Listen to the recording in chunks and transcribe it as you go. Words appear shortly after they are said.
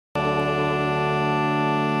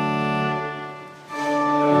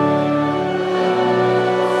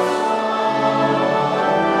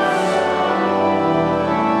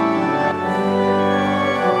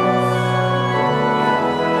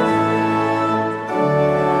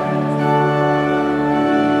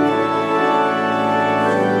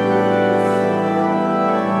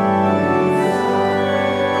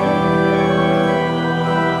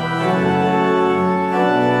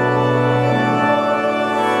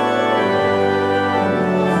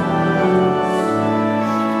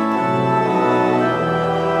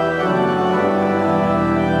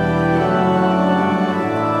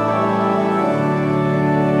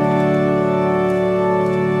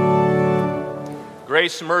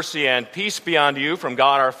Grace, mercy, and peace be unto you from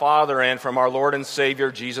God our Father and from our Lord and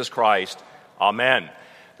Savior Jesus Christ. Amen.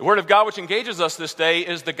 The Word of God which engages us this day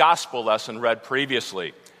is the gospel lesson read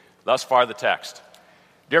previously. Thus far the text.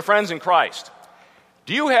 Dear friends in Christ,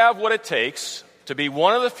 do you have what it takes to be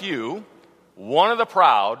one of the few, one of the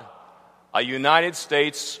proud, a United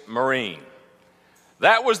States Marine?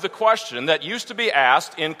 That was the question that used to be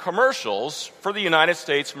asked in commercials for the United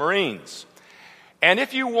States Marines. And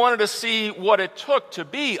if you wanted to see what it took to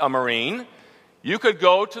be a Marine, you could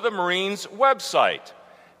go to the Marines' website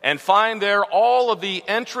and find there all of the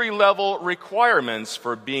entry-level requirements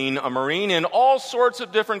for being a Marine in all sorts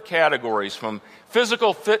of different categories, from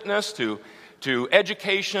physical fitness to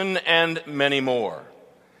education and many more.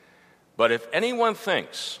 But if anyone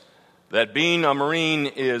thinks that being a Marine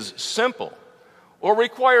is simple or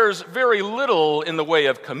requires very little in the way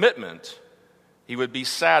of commitment, he would be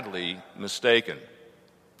sadly mistaken.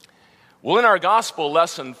 Well, in our gospel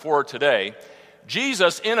lesson for today,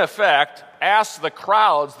 Jesus, in effect, asks the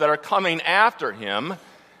crowds that are coming after him,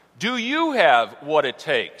 do you have what it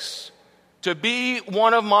takes to be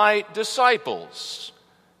one of my disciples,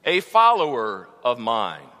 a follower of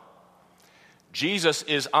mine? Jesus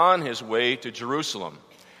is on his way to Jerusalem,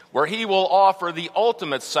 where he will offer the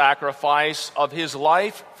ultimate sacrifice of his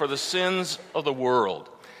life for the sins of the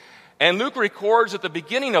world. And Luke records at the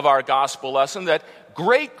beginning of our gospel lesson that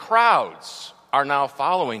great crowds are now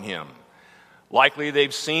following him. Likely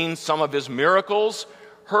they've seen some of his miracles,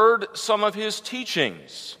 heard some of his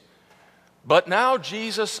teachings. But now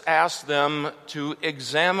Jesus asks them to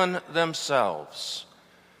examine themselves,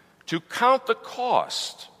 to count the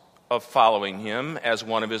cost of following him as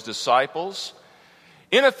one of his disciples,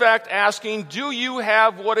 in effect asking, do you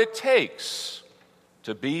have what it takes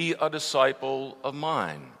to be a disciple of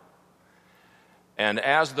mine? And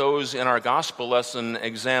as those in our gospel lesson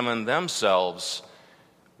examine themselves,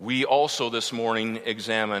 we also this morning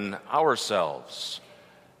examine ourselves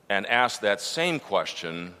and ask that same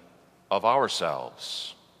question of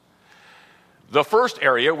ourselves. The first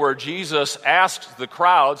area where Jesus asks the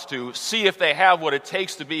crowds to see if they have what it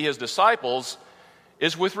takes to be his disciples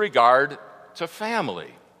is with regard to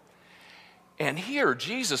family. And here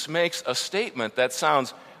Jesus makes a statement that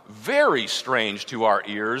sounds very strange to our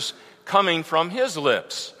ears coming from his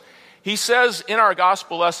lips. He says in our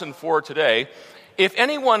gospel lesson for today, if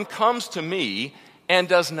anyone comes to me and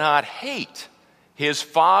does not hate his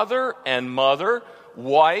father and mother,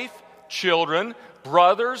 wife, children,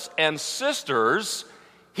 brothers and sisters,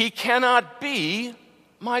 he cannot be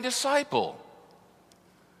my disciple.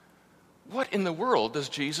 What in the world does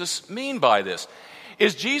Jesus mean by this?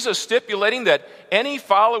 Is Jesus stipulating that any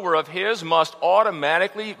follower of his must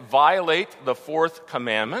automatically violate the fourth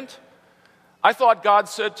commandment? I thought God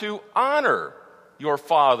said to honor your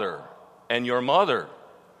father and your mother.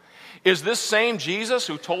 Is this same Jesus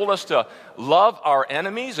who told us to love our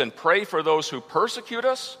enemies and pray for those who persecute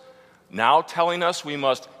us now telling us we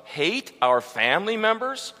must hate our family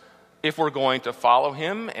members if we're going to follow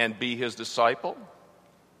him and be his disciple?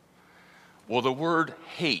 Well, the word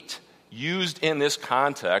hate used in this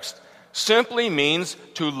context simply means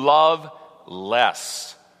to love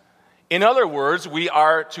less. In other words, we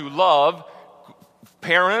are to love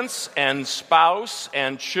parents and spouse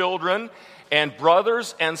and children and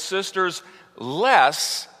brothers and sisters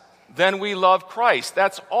less than we love Christ.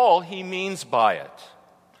 That's all he means by it.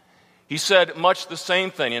 He said much the same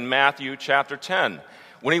thing in Matthew chapter 10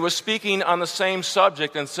 when he was speaking on the same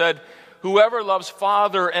subject and said, whoever loves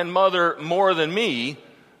father and mother more than me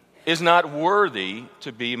is not worthy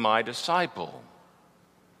to be my disciple.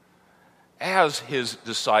 As his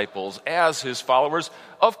disciples, as his followers,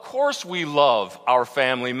 of course we love our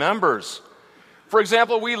family members. For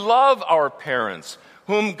example, we love our parents,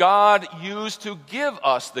 whom God used to give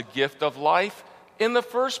us the gift of life in the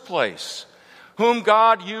first place, whom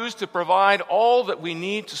God used to provide all that we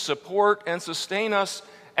need to support and sustain us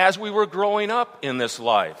as we were growing up in this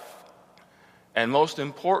life. And most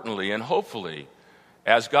importantly, and hopefully,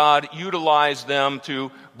 as God utilized them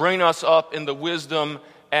to bring us up in the wisdom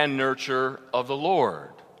and nurture of the Lord.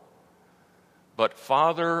 But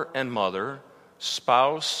father and mother,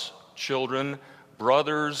 spouse, children,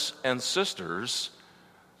 brothers and sisters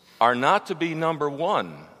are not to be number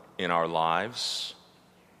one in our lives.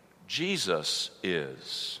 Jesus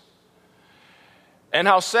is. And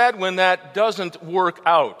how sad when that doesn't work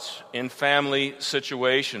out in family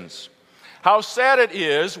situations. How sad it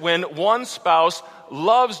is when one spouse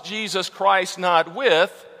loves Jesus Christ not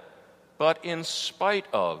with, but in spite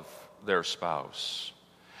of their spouse.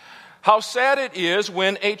 How sad it is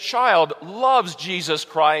when a child loves Jesus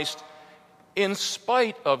Christ in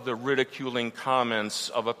spite of the ridiculing comments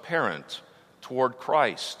of a parent toward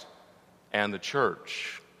Christ and the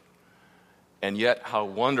church. And yet, how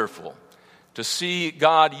wonderful to see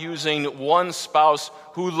God using one spouse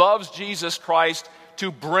who loves Jesus Christ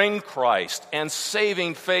to bring Christ and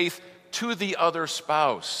saving faith to the other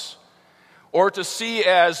spouse. Or to see,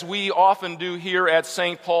 as we often do here at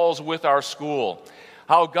St. Paul's with our school,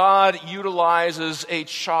 how God utilizes a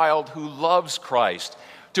child who loves Christ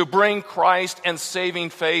to bring Christ and saving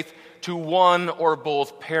faith to one or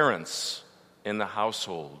both parents in the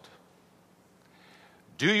household.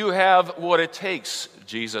 Do you have what it takes,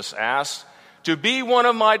 Jesus asks, to be one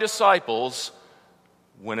of my disciples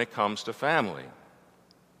when it comes to family?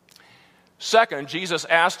 Second, Jesus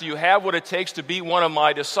asks, do you have what it takes to be one of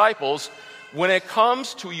my disciples when it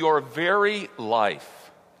comes to your very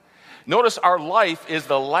life? Notice our life is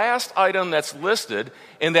the last item that's listed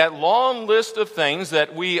in that long list of things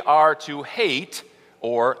that we are to hate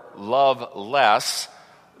or love less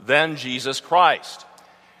than Jesus Christ.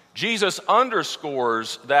 Jesus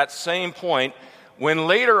underscores that same point when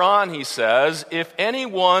later on he says, if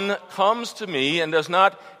anyone comes to me and does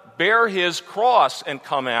not bear his cross and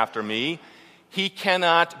come after me, he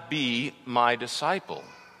cannot be my disciple.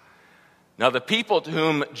 Now, the people to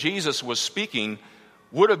whom Jesus was speaking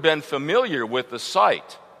would have been familiar with the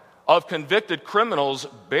sight of convicted criminals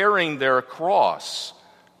bearing their cross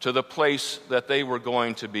to the place that they were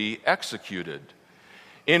going to be executed.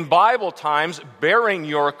 In Bible times, bearing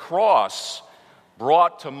your cross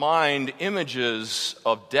brought to mind images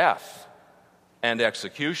of death and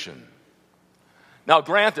execution. Now,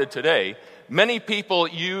 granted, today, many people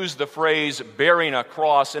use the phrase bearing a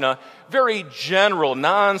cross in a very general,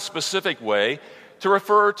 non-specific way to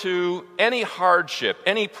refer to any hardship,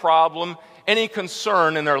 any problem, any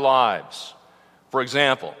concern in their lives. For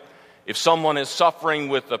example, if someone is suffering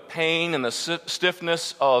with the pain and the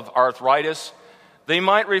stiffness of arthritis, they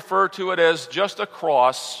might refer to it as just a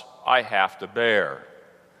cross I have to bear.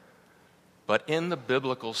 But in the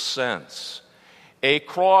biblical sense, a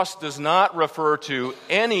cross does not refer to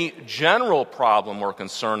any general problem or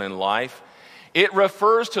concern in life. It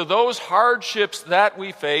refers to those hardships that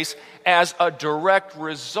we face as a direct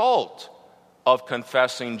result of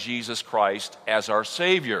confessing Jesus Christ as our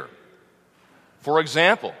Savior. For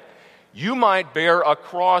example, you might bear a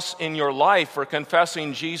cross in your life for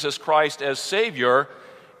confessing Jesus Christ as Savior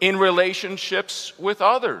in relationships with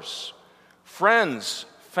others, friends,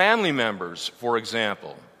 family members, for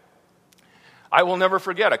example. I will never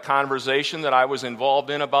forget a conversation that I was involved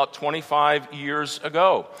in about 25 years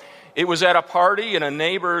ago. It was at a party in a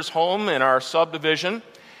neighbor's home in our subdivision,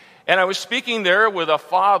 and I was speaking there with a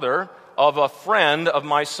father of a friend of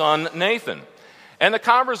my son, Nathan. And the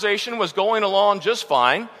conversation was going along just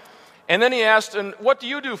fine, and then he asked, "And what do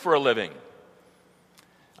you do for a living?"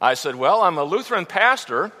 I said, "Well, I'm a Lutheran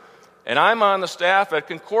pastor, and I'm on the staff at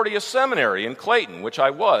Concordia Seminary in Clayton," which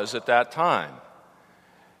I was at that time.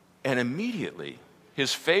 And immediately,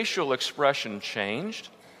 his facial expression changed.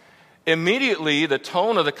 Immediately, the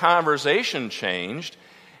tone of the conversation changed.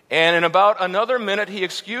 And in about another minute, he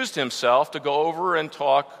excused himself to go over and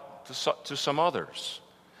talk to some others.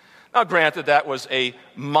 Now, granted, that was a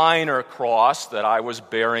minor cross that I was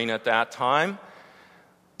bearing at that time.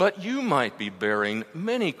 But you might be bearing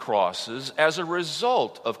many crosses as a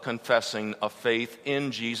result of confessing a faith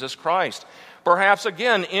in Jesus Christ. Perhaps,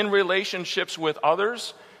 again, in relationships with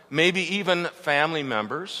others, maybe even family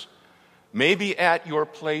members, maybe at your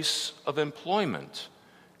place of employment,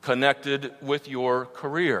 connected with your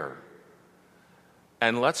career.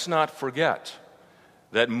 And let's not forget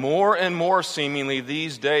that more and more seemingly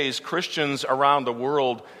these days, Christians around the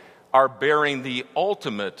world are bearing the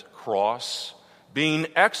ultimate cross, being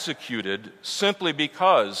executed simply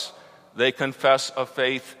because they confess a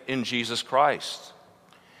faith in Jesus Christ.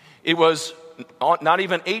 It was not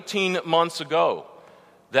even 18 months ago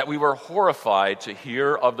that we were horrified to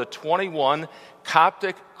hear of the 21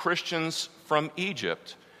 Coptic Christians from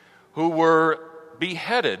Egypt who were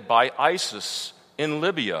beheaded by ISIS in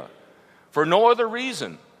Libya for no other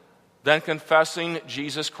reason than confessing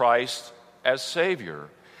Jesus Christ as Savior.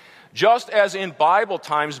 Just as in Bible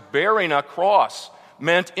times, bearing a cross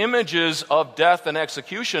meant images of death and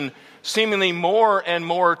execution, seemingly more and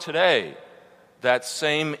more today, that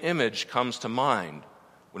same image comes to mind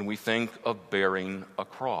when we think of bearing a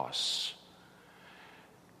cross.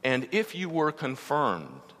 And if you were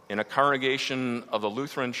confirmed in a congregation of the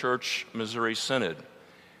Lutheran Church Missouri Synod,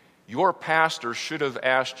 your pastor should have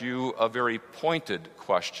asked you a very pointed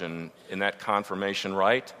question in that confirmation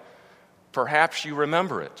rite. Perhaps you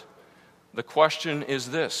remember it. The question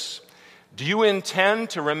is this: Do you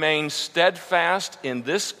intend to remain steadfast in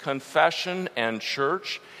this confession and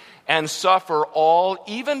church and suffer all,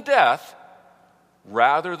 even death,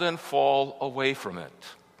 rather than fall away from it?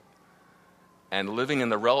 And living in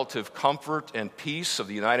the relative comfort and peace of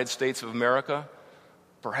the United States of America,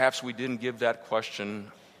 perhaps we didn't give that question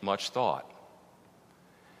much thought.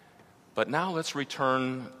 But now let's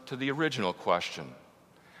return to the original question.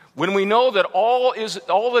 When we know that all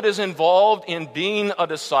that is involved in being a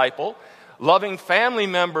disciple, loving family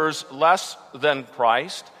members less than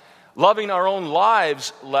Christ, loving our own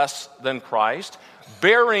lives less than Christ,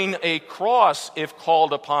 bearing a cross if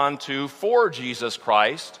called upon to for Jesus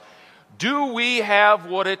Christ, do we have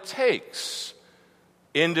what it takes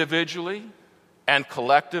individually and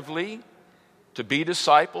collectively to be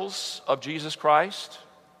disciples of Jesus Christ?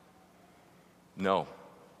 No,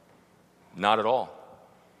 not at all.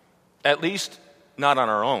 At least not on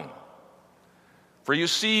our own. For you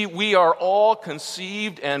see, we are all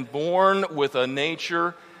conceived and born with a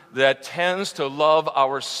nature that tends to love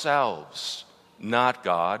ourselves, not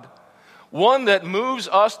God. One that moves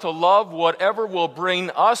us to love whatever will bring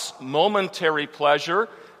us momentary pleasure,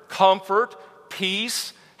 comfort,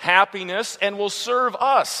 peace, happiness, and will serve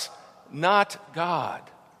us, not God.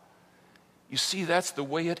 You see, that's the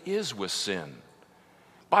way it is with sin.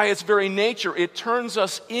 By its very nature, it turns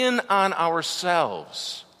us in on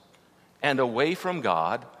ourselves and away from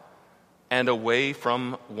God and away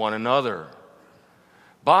from one another.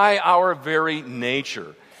 By our very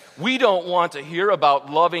nature, we don't want to hear about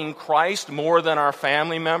loving Christ more than our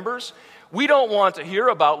family members. We don't want to hear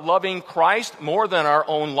about loving Christ more than our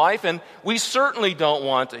own life, and we certainly don't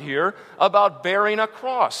want to hear about bearing a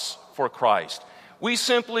cross for Christ. We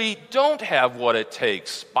simply don't have what it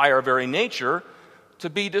takes by our very nature to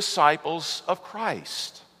be disciples of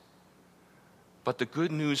Christ. But the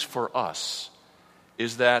good news for us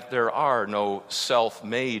is that there are no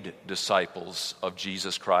self-made disciples of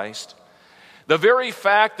Jesus Christ. The very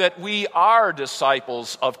fact that we are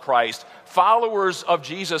disciples of Christ, followers of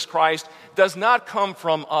Jesus Christ, does not come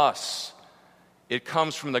from us. It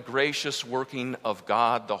comes from the gracious working of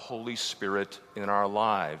God, the Holy Spirit, in our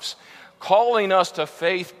lives, calling us to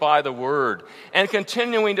faith by the Word and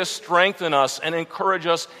continuing to strengthen us and encourage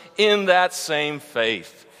us in that same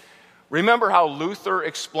faith. Remember how Luther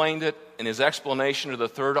explained it in his explanation of the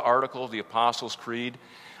third article of the Apostles' Creed?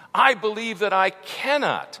 I believe that I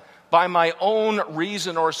cannot, by my own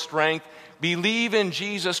reason or strength, believe in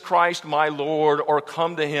Jesus Christ my Lord or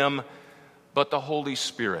come to him, but the Holy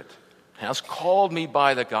Spirit has called me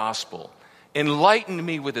by the gospel, enlightened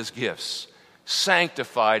me with his gifts,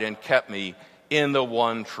 sanctified and kept me in the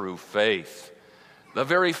one true faith. The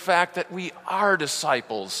very fact that we are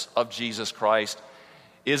disciples of Jesus Christ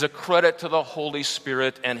is a credit to the Holy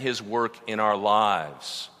Spirit and his work in our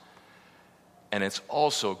lives. And it's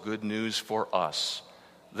also good news for us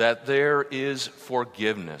that there is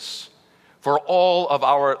forgiveness for all of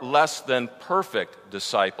our less than perfect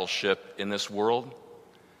discipleship in this world.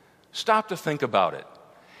 Stop to think about it.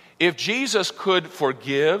 If Jesus could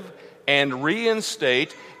forgive and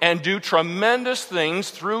reinstate and do tremendous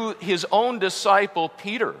things through his own disciple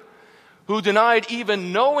Peter, who denied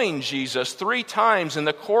even knowing Jesus 3 times in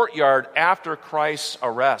the courtyard after Christ's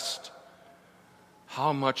arrest,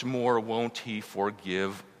 how much more won't he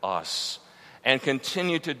forgive us and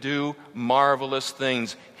continue to do marvelous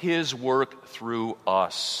things, his work through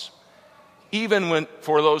us, even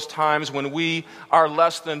for those times when we are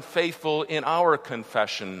less than faithful in our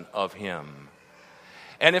confession of him.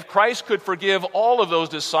 And if Christ could forgive all of those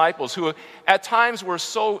disciples who at times were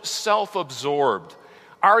so self-absorbed,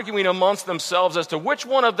 arguing amongst themselves as to which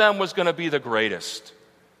one of them was going to be the greatest,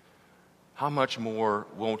 how much more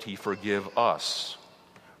won't he forgive us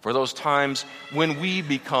for those times when we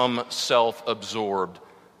become self-absorbed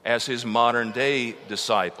as his modern-day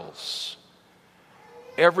disciples?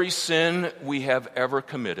 Every sin we have ever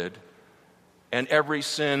committed and every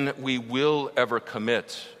sin we will ever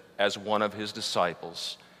commit as one of his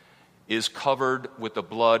disciples is covered with the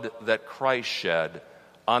blood that Christ shed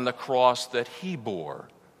on the cross that he bore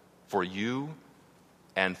for you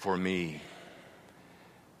and for me.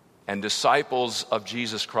 And disciples of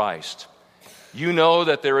Jesus Christ, you know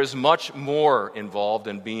that there is much more involved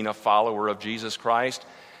in being a follower of Jesus Christ,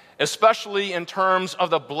 especially in terms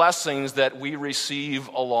of the blessings that we receive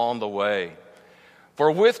along the way.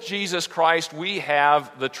 For with Jesus Christ, we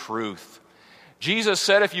have the truth. Jesus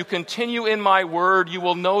said, if you continue in my word, you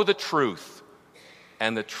will know the truth,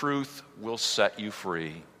 and the truth will set you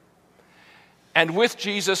free. And with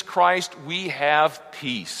Jesus Christ, we have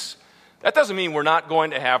peace. That doesn't mean we're not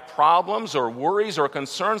going to have problems or worries or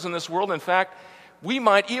concerns in this world. In fact, We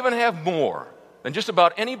might even have more than just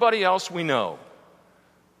about anybody else we know.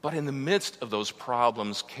 But in the midst of those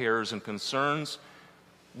problems, cares, and concerns,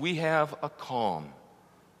 we have a calm,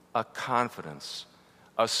 a confidence,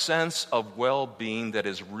 a sense of well-being that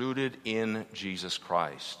is rooted in Jesus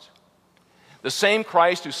Christ. The same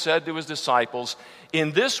Christ who said to his disciples,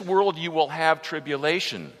 "In this world you will have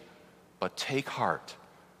tribulation, but take heart,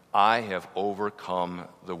 I have overcome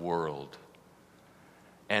the world."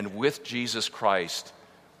 And with Jesus Christ,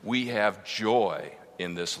 we have joy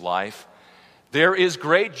in this life. There is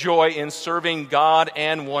great joy in serving God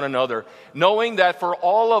and one another, knowing that for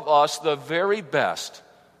all of us, the very best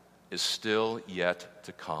is still yet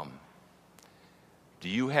to come. Do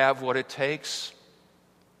you have what it takes?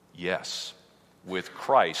 Yes, with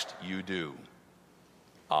Christ you do.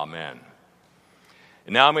 Amen.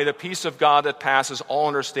 And now may the peace of God that passes all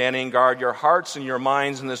understanding guard your hearts and your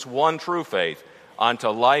minds in this one true faith unto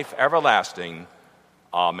life everlasting.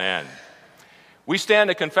 Amen. We stand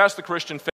to confess the Christian faith.